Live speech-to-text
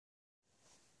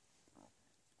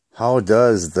How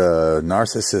does the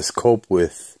narcissist cope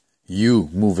with you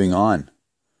moving on?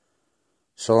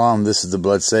 Shalom, this is the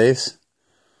Blood Saves.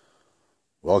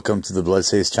 Welcome to the Blood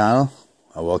Saves channel.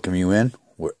 I welcome you in.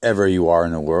 Wherever you are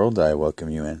in the world, I welcome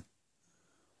you in.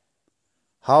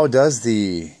 How does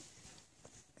an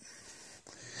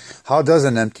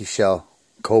empty shell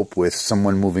cope with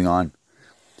someone moving on?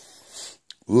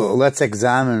 Let's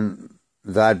examine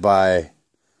that by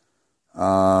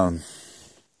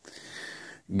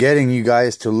getting you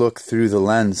guys to look through the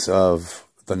lens of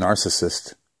the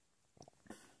narcissist.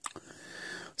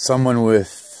 Someone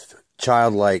with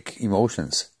childlike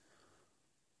emotions.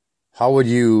 How would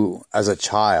you, as a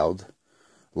child,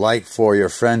 like for your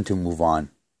friend to move on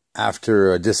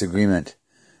after a disagreement,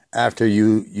 after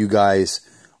you guys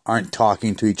aren't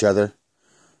talking to each other?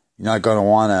 You're not going to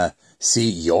want to see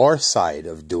your side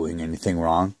of doing anything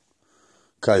wrong,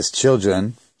 because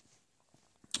children,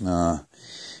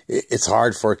 it's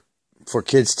hard for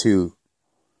kids to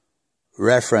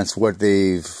reference what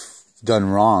they've done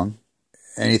wrong,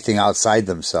 anything outside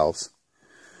themselves.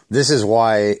 This is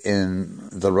why in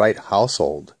the right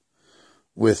household,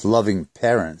 with loving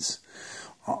parents,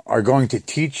 are going to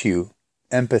teach you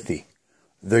empathy.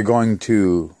 They're going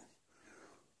to,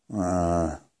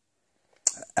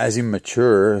 as you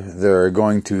mature, they're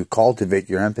going to cultivate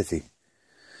your empathy.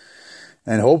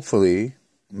 And hopefully,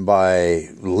 by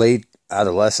late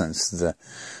adolescence,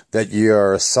 that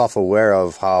you're self-aware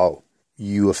of how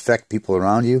you affect people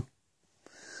around you.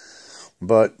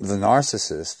 But the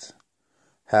narcissist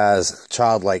has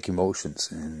childlike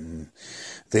emotions, and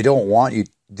they don't want you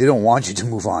to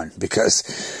move on, because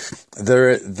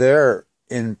they're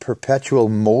in perpetual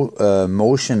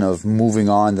motion of moving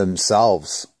on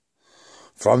themselves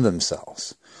from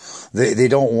themselves. They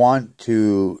don't want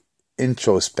to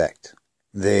introspect.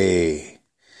 They're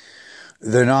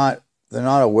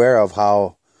not aware of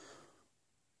how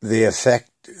they affect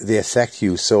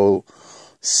you. So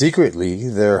secretly,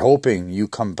 they're hoping you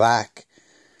come back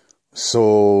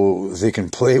so they can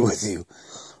play with you.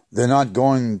 They're not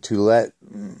going to let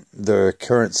their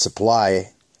current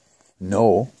supply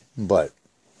know, but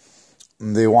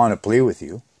they want to play with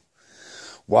you.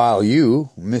 While you,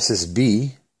 Mrs.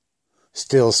 B,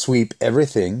 still sweep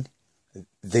everything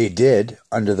they did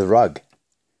under the rug.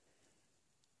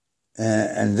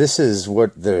 And this is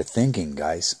what they're thinking,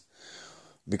 guys,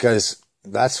 because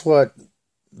that's what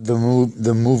the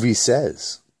movie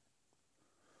says.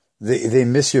 They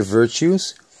miss your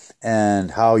virtues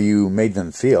and how you made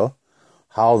them feel,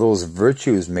 how those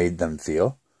virtues made them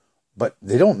feel, but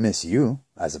they don't miss you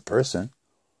as a person.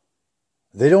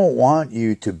 They don't want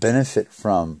you to benefit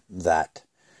from that,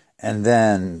 and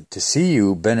then to see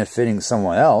you benefiting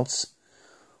someone else.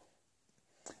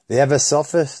 They have a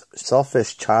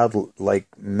selfish childlike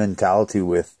mentality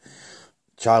with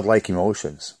childlike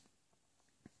emotions.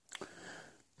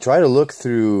 Try to look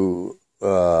through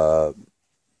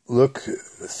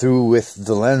with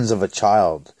the lens of a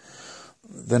child.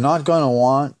 They're not going to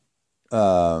want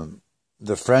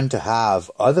the friend to have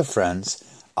other friends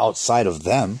outside of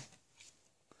them.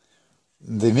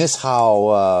 They miss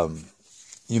how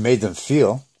you made them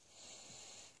feel.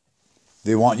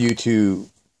 They want you to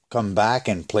come back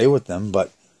and play with them,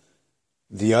 but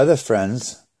the other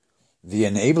friends, the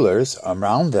enablers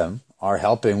around them, are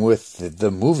helping with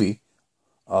the movie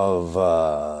of,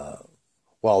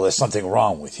 well, there's something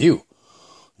wrong with you.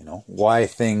 You know, why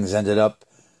things ended up,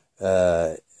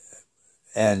 and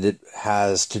it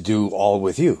has to do all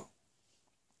with you.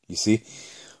 You see,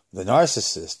 the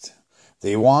narcissist,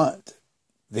 they want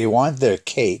their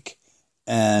cake,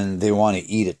 and they want to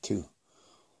eat it too.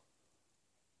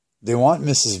 They want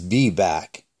Mrs. B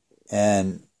back,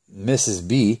 and Mrs.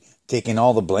 B taking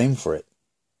all the blame for it.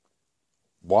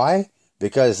 Why?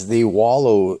 Because they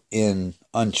wallow in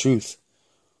untruth.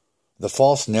 The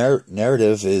false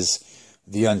narrative is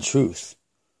the untruth.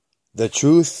 The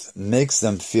truth makes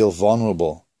them feel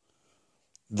vulnerable.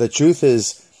 The truth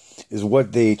is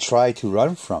what they try to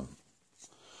run from.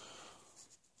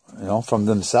 You know, from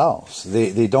themselves.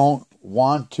 They don't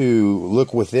want to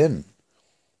look within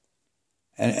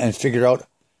and figure out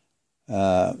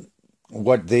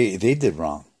what they did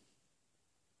wrong.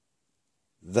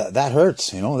 That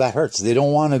hurts, you know, that hurts. They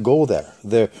don't want to go there.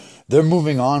 They're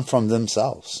moving on from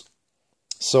themselves.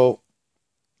 So,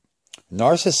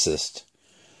 narcissist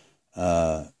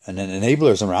and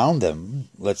enablers around them,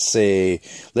 let's say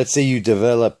you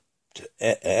developed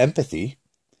empathy.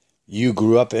 You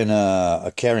grew up in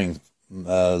a caring,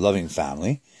 loving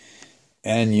family,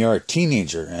 and you're a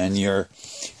teenager, and you're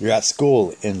at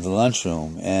school in the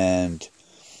lunchroom, and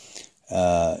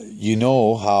You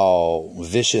know how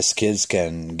vicious kids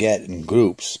can get in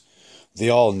groups. They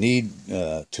all need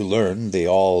to learn. They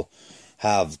all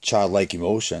have childlike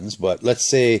emotions. But let's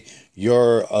say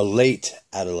you're a late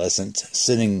adolescent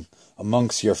sitting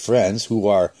amongst your friends who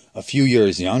are a few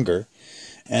years younger,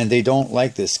 and they don't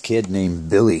like this kid named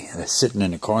Billy sitting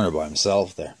in a corner by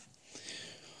himself there.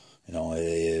 You know,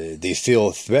 they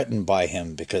feel threatened by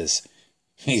him because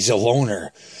he's a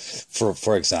loner,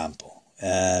 for example.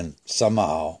 And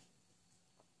somehow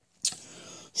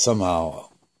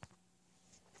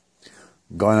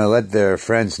gonna let their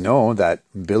friends know that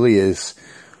Billy is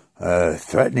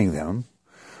threatening them.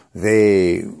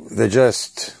 They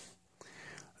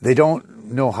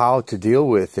don't know how to deal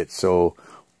with it, so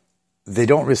they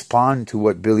don't respond to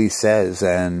what Billy says,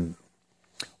 and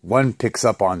one picks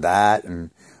up on that,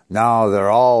 and now they're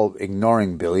all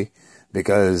ignoring Billy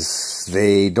because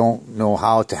they don't know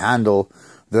how to handle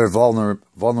their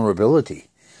vulnerability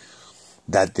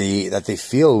that they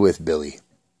feel with Billy.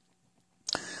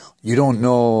 You don't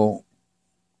know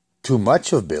too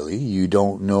much of Billy. You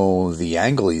don't know the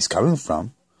angle he's coming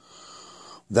from.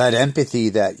 That empathy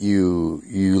that you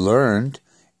learned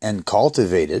and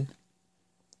cultivated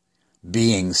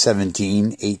being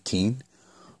 17, 18,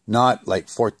 not like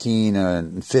 14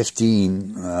 and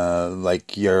 15,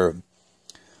 like your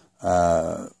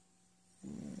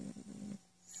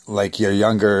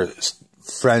younger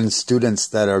friends, students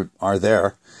that are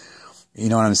there. You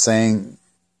know what I'm saying?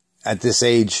 At this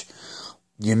age,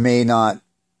 you may not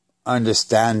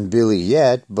understand Billy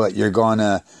yet, but you're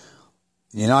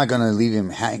not gonna leave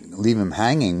him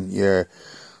hanging. You're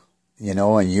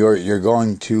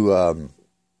going to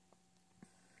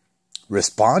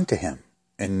respond to him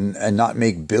and not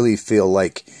make Billy feel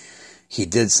like he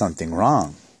did something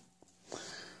wrong.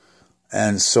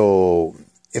 And so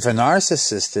if a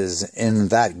narcissist is in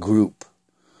that group,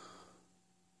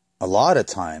 a lot of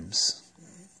times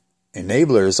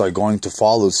enablers are going to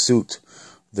follow suit.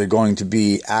 They're going to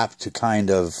be apt to kind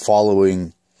of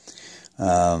following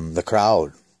the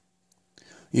crowd,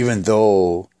 even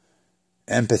though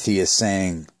empathy is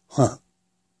saying,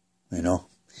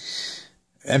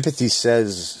 empathy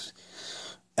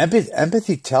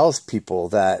tells people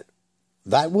that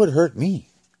would hurt me.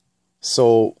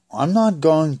 So I'm not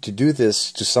going to do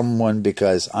this to someone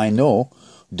because I know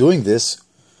doing this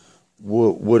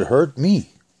would hurt me.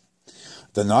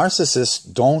 The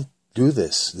narcissists don't do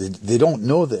this. They don't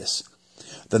know this.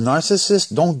 The narcissists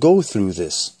don't go through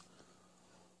this.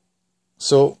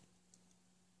 So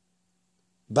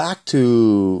back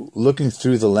to looking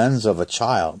through the lens of a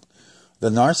child, the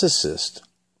narcissist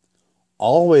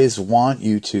always want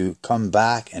you to come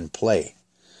back and play.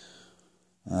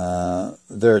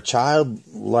 Their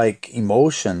childlike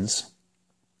emotions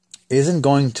isn't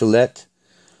going to let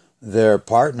their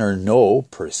partner know,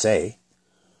 per se.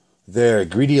 They're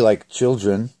greedy like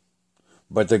children,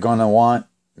 but they're going to want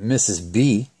Mrs.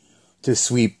 B to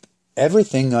sweep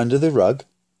everything under the rug.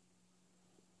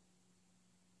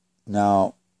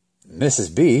 Now,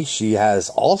 Mrs. B, she has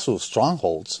also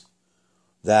strongholds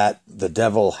that the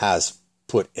devil has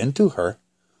put into her.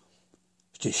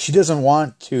 She doesn't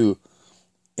want to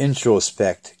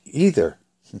introspect either.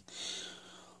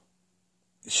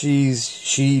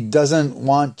 She doesn't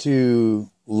want to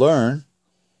learn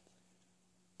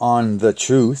on the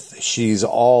truth. She's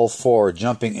all for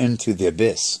jumping into the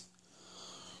abyss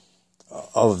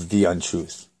of the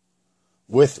untruth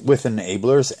with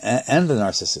enablers and the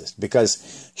narcissist,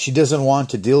 because she doesn't want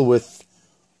to deal with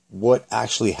what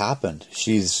actually happened.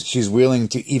 She's willing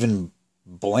to even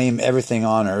blame everything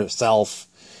on herself,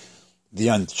 the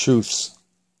untruths.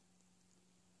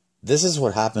 This is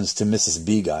what happens to Mrs.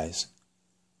 B, guys.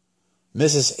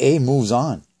 Mrs. A moves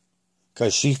on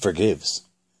because she forgives.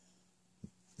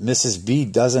 Mrs. B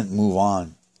doesn't move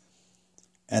on.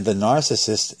 And the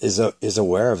narcissist is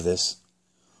aware of this.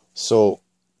 So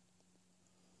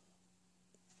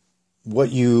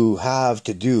what you have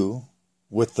to do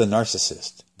with the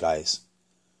narcissist, guys,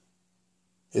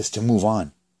 is to move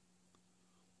on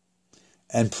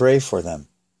and pray for them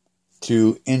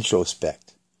to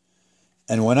introspect.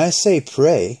 And when I say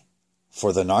pray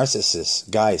for the narcissist,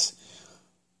 guys,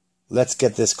 let's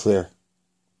get this clear.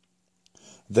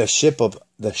 The ship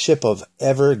of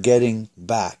ever getting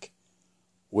back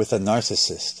with a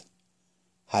narcissist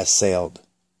has sailed.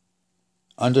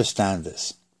 Understand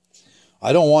this.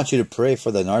 I don't want you to pray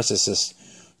for the narcissist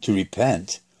to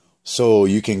repent so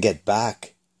you can get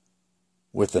back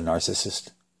with the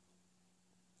narcissist.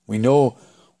 We know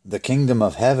the kingdom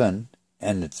of heaven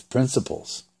and its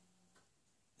principles.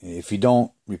 If you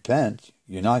don't repent,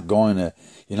 you're not going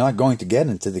to get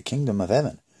into the kingdom of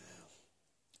heaven.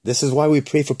 This is why we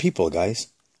pray for people, guys.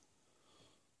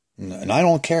 And I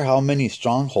don't care how many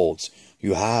strongholds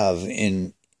you have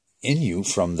in you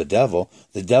from the devil.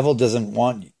 The devil doesn't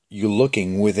want you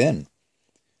looking within,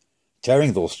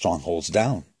 tearing those strongholds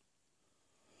down.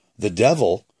 The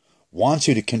devil wants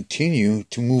you to continue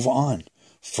to move on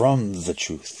from the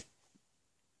truth.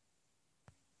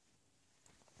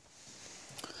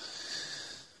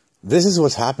 This is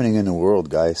what's happening in the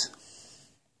world, guys.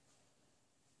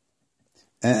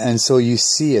 And so you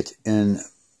see it in,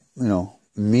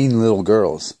 mean little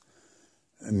girls,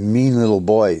 mean little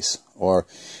boys, or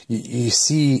you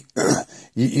see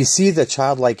you see the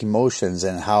childlike emotions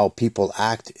and how people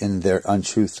act in their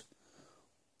untruth.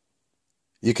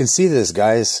 You can see this,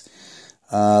 guys.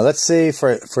 Let's say,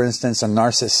 for instance, a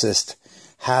narcissist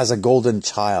has a golden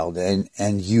child,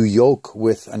 and you yoke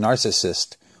with a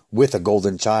narcissist with a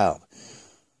golden child.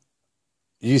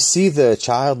 You see the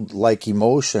childlike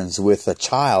emotions with a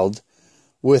child,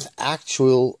 with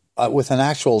an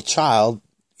actual child,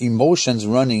 emotions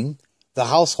running the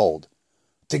household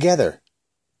together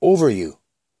over you.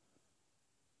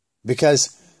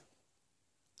 Because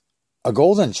a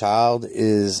golden child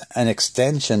is an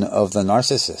extension of the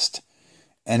narcissist.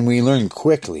 And we learn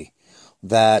quickly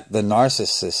that the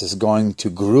narcissist is going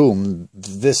to groom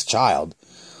this child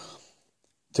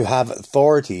to have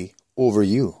authority over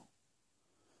you.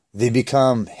 They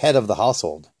become head of the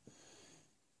household.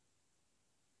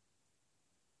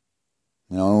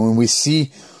 When we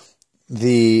see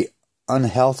the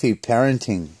unhealthy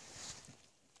parenting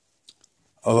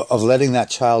of letting that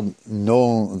child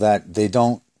know that they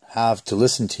don't have to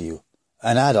listen to you,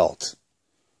 an adult.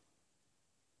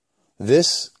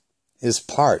 This is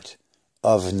part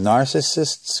of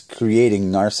narcissists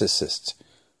creating narcissists.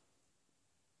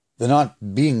 They're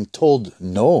not being told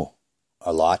no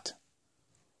a lot.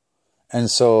 And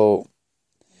so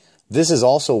this is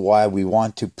also why we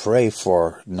want to pray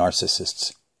for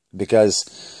narcissists,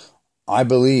 because I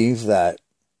believe that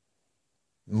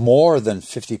more than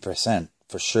 50%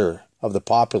 for sure of the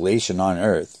population on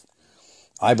earth,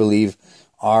 I believe,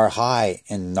 are high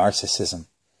in narcissism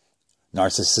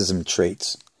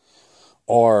traits,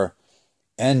 or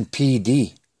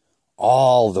NPD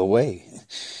all the way.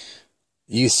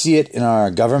 You see it in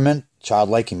our government,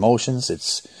 childlike emotions.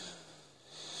 It's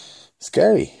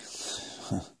scary.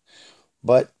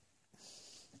 But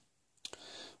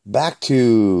back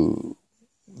to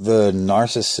the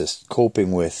narcissist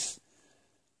coping with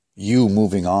you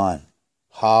moving on.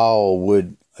 How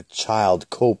would a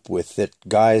child cope with it?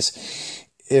 Guys,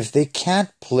 if they can't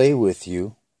play with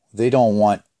you, they don't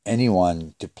want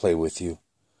anyone to play with you.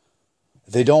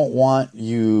 They don't want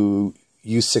you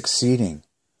succeeding.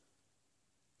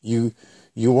 You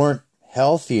weren't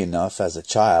healthy enough as a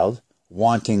child,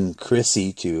 wanting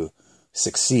Chrissy to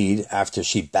succeed after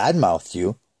she badmouthed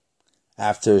you,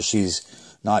 after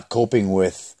she's not coping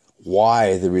with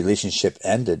why the relationship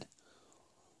ended.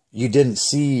 You didn't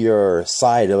see your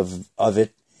side of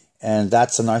it, and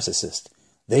that's a narcissist.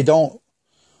 They don't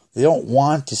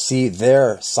want to see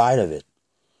their side of it.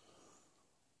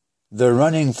 They're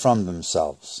running from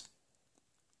themselves.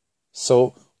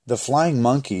 So the flying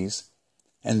monkeys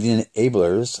and the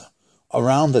enablers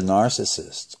around the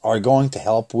narcissist are going to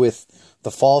help with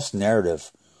the false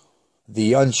narrative,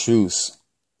 the untruths.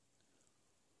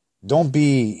 Don't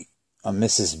be a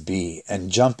Mrs. B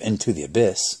and jump into the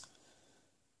abyss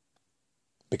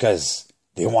because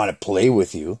they want to play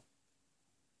with you.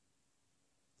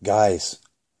 Guys,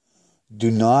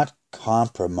 do not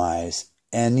compromise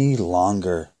any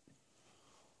longer.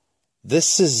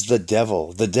 This is the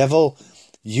devil. The devil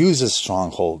uses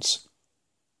strongholds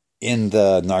in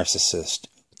the narcissist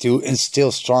to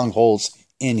instill strongholds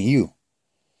in you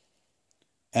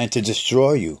and to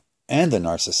destroy you and the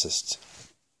narcissist.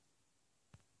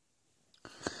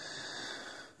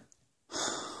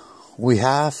 We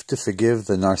have to forgive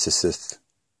the narcissist.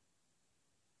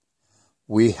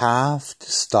 We have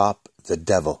to stop the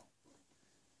devil.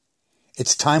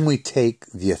 It's time we take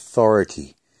the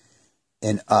authority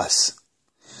in us.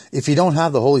 If you don't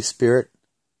have the Holy Spirit,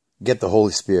 get the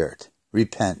Holy Spirit.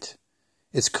 Repent.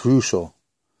 It's crucial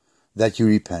that you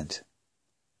repent.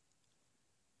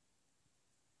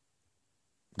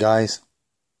 Guys,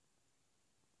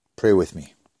 pray with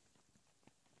me.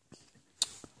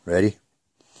 Ready?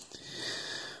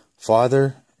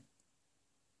 Father,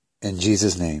 in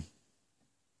Jesus' name,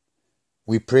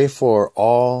 we pray for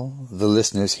all the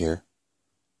listeners here.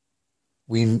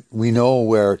 We know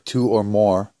where two or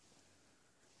more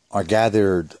are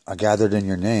gathered in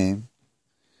your name.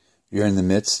 You're in the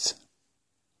midst.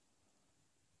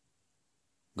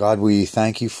 God, we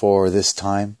thank you for this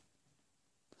time.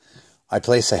 I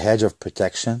place a hedge of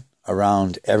protection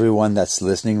around everyone that's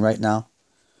listening right now.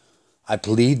 I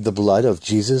plead the blood of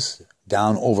Jesus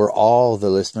down over all the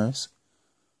listeners.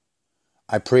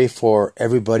 I pray for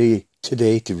everybody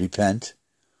today to repent.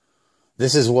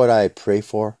 This is what I pray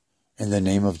for in the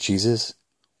name of Jesus,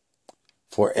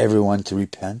 for everyone to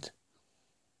repent.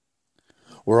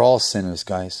 We're all sinners,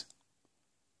 guys.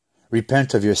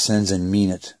 Repent of your sins and mean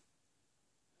it.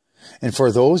 And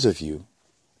for those of you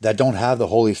that don't have the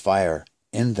holy fire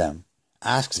in them,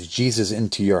 ask Jesus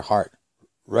into your heart.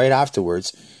 Right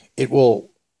afterwards, it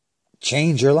will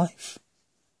change your life.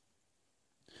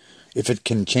 If it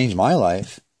can change my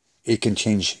life, it can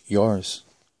change yours.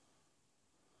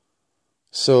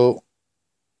 So,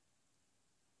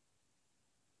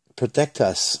 protect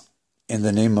us in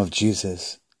the name of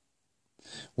Jesus.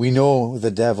 We know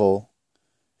the devil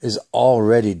is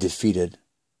already defeated.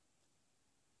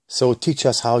 So teach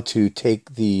us how to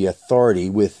take the authority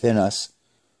within us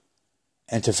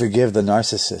and to forgive the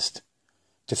narcissist,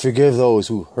 to forgive those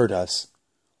who hurt us,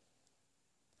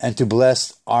 and to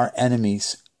bless our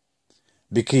enemies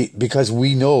because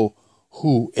we know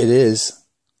who it is.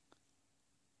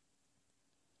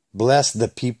 Bless the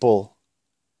people,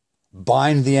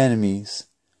 bind the enemies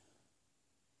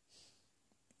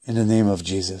in the name of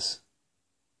Jesus.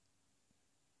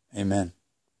 Amen.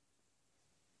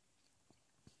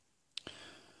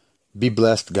 Be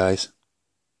blessed, guys.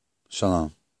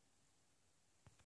 Shalom.